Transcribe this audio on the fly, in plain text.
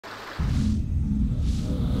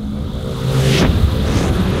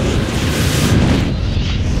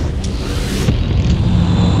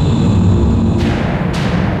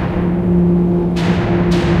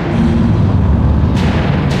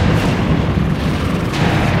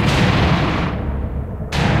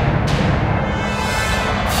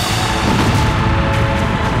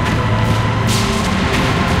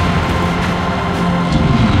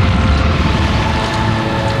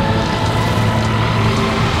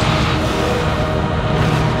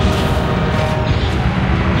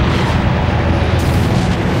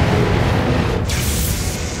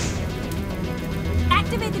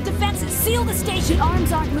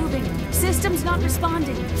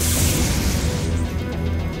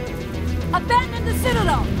Abandon the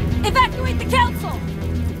Citadel! Evacuate the Council!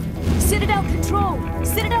 Citadel Control!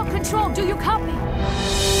 Citadel Control, do you copy?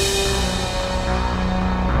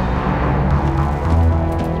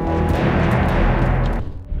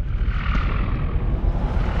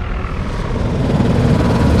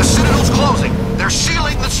 The Citadel's closing! They're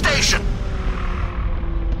sealing the station!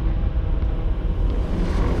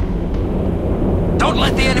 Don't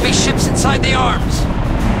let the enemy ships inside the arms!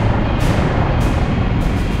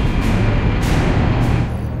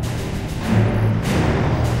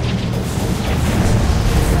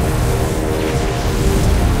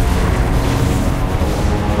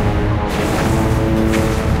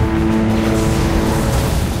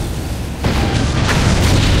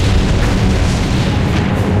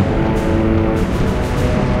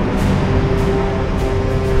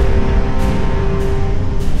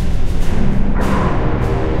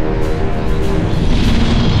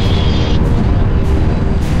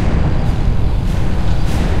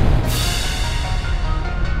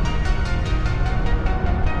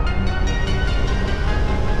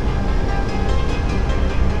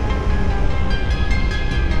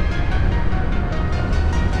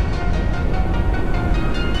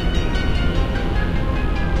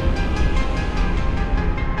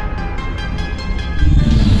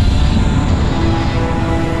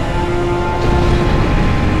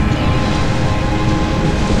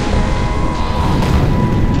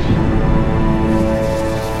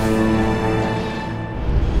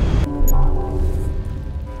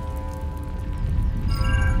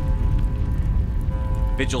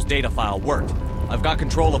 Vigil's data file worked. I've got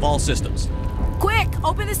control of all systems. Quick!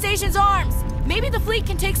 Open the station's arms! Maybe the fleet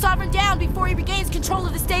can take Sovereign down before he regains control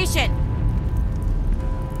of the station.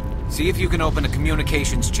 See if you can open a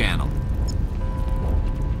communications channel.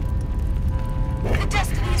 The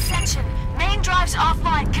Destiny Ascension. Main drives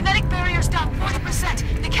offline. Kinetic barriers down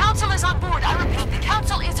 40%. The Council is on board. I repeat, the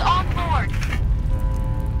Council is on board.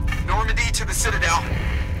 Normandy to the Citadel.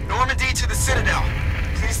 Normandy to the Citadel.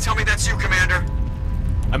 Please tell me that's you, Commander.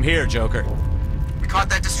 I'm here, Joker. We caught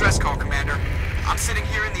that distress call, Commander. I'm sitting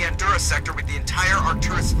here in the Andurra sector with the entire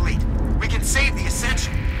Arcturus fleet. We can save the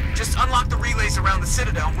Ascension. Just unlock the relays around the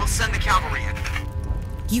Citadel and we'll send the cavalry in.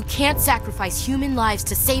 You can't sacrifice human lives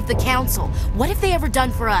to save the Council. What have they ever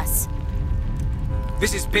done for us?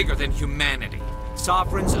 This is bigger than humanity.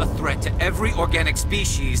 Sovereign's a threat to every organic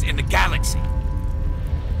species in the galaxy.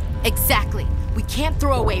 Exactly. We can't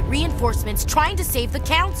throw away reinforcements trying to save the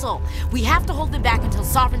Council. We have to hold them back until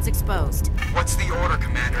Sovereign's exposed. What's the order,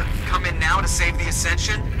 Commander? Come in now to save the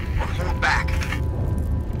Ascension, or hold back?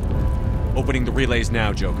 Opening the relays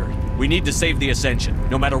now, Joker. We need to save the Ascension,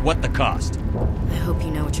 no matter what the cost. I hope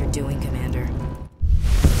you know what you're doing, Commander.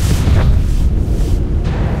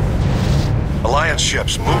 Alliance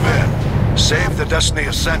ships, move in. Save the Destiny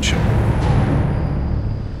Ascension.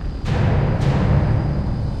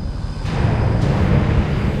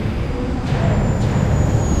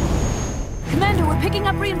 Commander, we're picking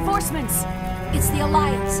up reinforcements. It's the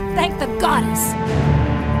Alliance. Thank the goddess.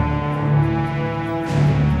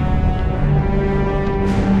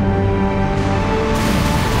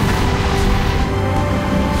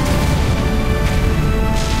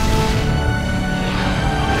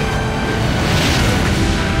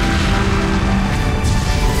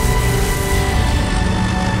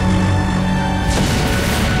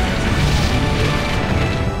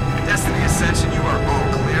 Destiny Ascension, you are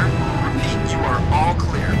all clear. Repeat, you are all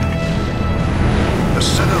clear. The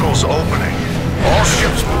Citadel's opening. All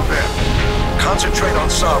ships move in. Concentrate on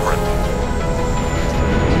Sovereign.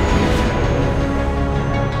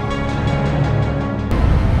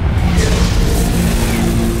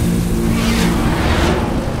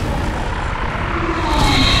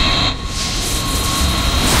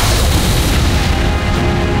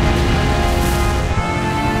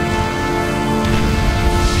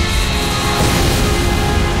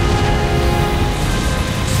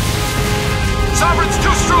 Sovereign's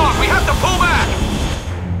too strong! We have to pull back!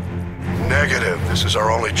 Negative. This is our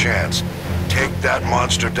only chance. Take that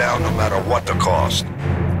monster down no matter what the cost.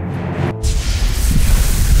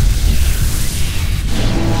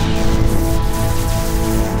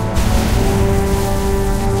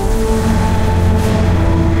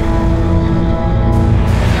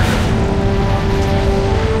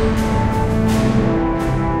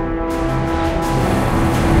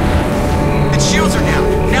 Its shields are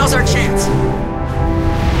down. Now's our chance.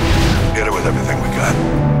 Hit it with everything we got.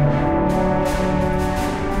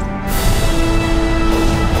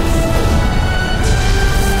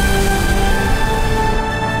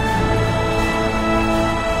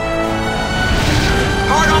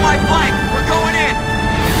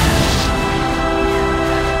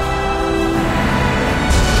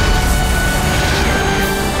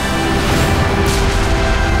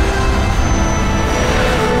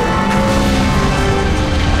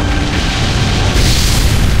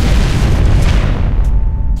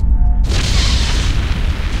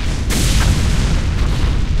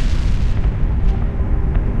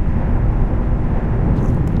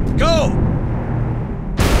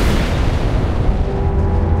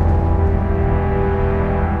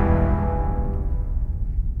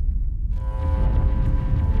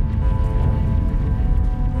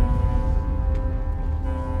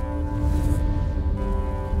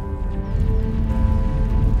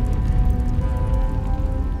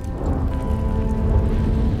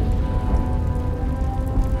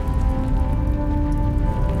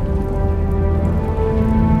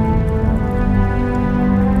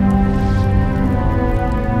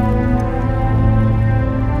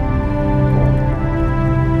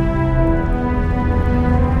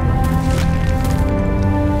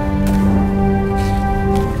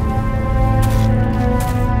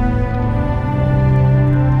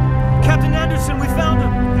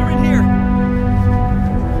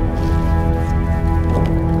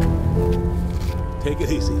 Take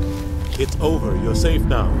it easy. It's over. You're safe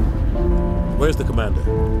now. Where's the commander?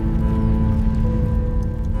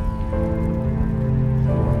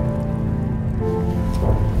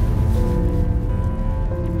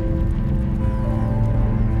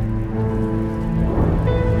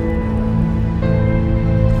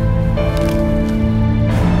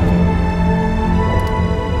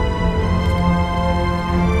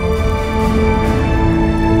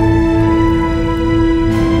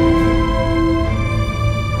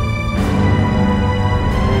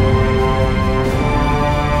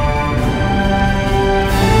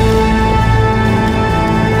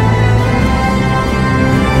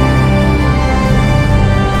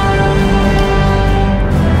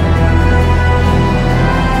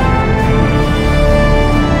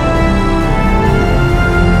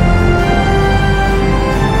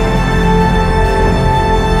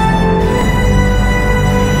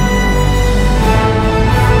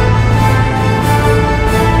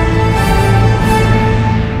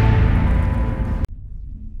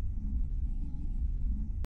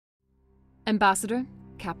 Ambassador,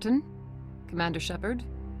 Captain, Commander Shepard.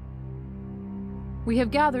 We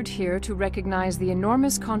have gathered here to recognize the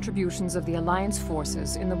enormous contributions of the Alliance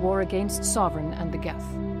forces in the war against Sovereign and the Geth.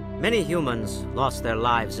 Many humans lost their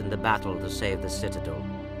lives in the battle to save the Citadel.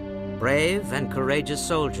 Brave and courageous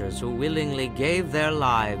soldiers who willingly gave their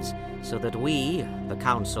lives so that we, the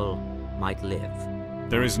Council, might live.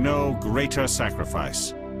 There is no greater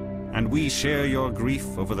sacrifice, and we share your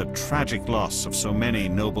grief over the tragic loss of so many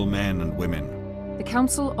noble men and women. The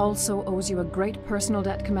Council also owes you a great personal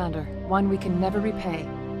debt, Commander, one we can never repay.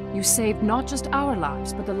 You saved not just our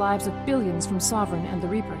lives, but the lives of billions from Sovereign and the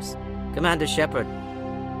Reapers. Commander Shepard,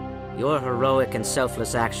 your heroic and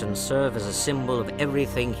selfless actions serve as a symbol of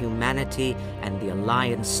everything humanity and the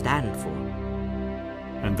Alliance stand for.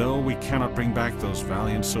 And though we cannot bring back those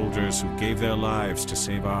valiant soldiers who gave their lives to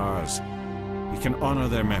save ours, we can honor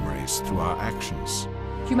their memories through our actions.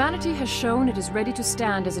 Humanity has shown it is ready to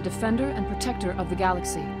stand as a defender and protector of the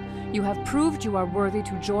galaxy. You have proved you are worthy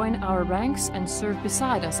to join our ranks and serve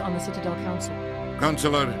beside us on the Citadel Council.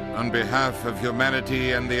 Counselor, on behalf of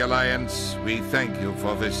humanity and the Alliance, we thank you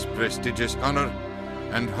for this prestigious honor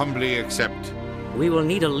and humbly accept. We will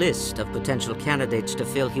need a list of potential candidates to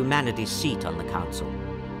fill humanity's seat on the Council.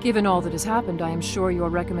 Given all that has happened, I am sure your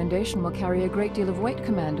recommendation will carry a great deal of weight,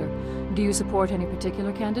 Commander. Do you support any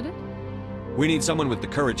particular candidate? We need someone with the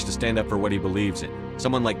courage to stand up for what he believes in.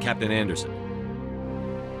 Someone like Captain Anderson.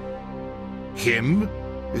 Him?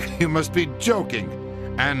 You must be joking.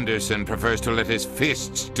 Anderson prefers to let his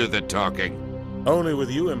fists do the talking. Only with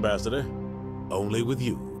you, Ambassador. Only with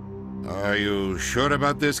you. Are you sure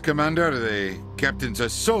about this, Commander? The captain's a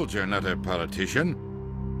soldier, not a politician.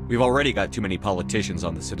 We've already got too many politicians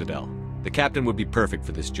on the Citadel. The captain would be perfect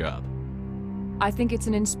for this job. I think it's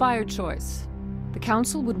an inspired choice. The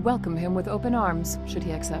Council would welcome him with open arms, should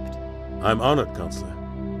he accept. I'm honored, Counselor.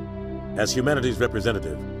 As humanity's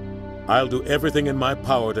representative, I'll do everything in my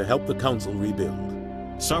power to help the Council rebuild.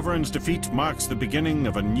 Sovereign's defeat marks the beginning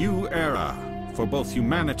of a new era for both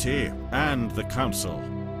humanity and the Council.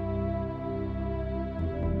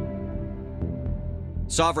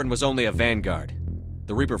 Sovereign was only a vanguard.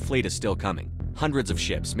 The Reaper fleet is still coming. Hundreds of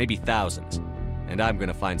ships, maybe thousands. And I'm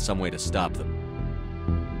gonna find some way to stop them.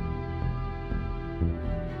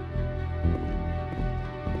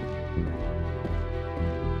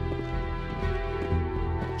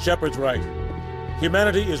 Shepard's right.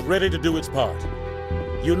 Humanity is ready to do its part.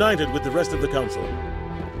 United with the rest of the Council,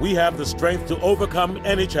 we have the strength to overcome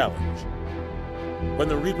any challenge. When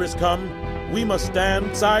the Reapers come, we must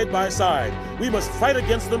stand side by side. We must fight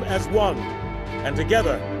against them as one. And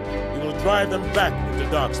together, we will drive them back into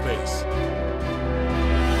dark space.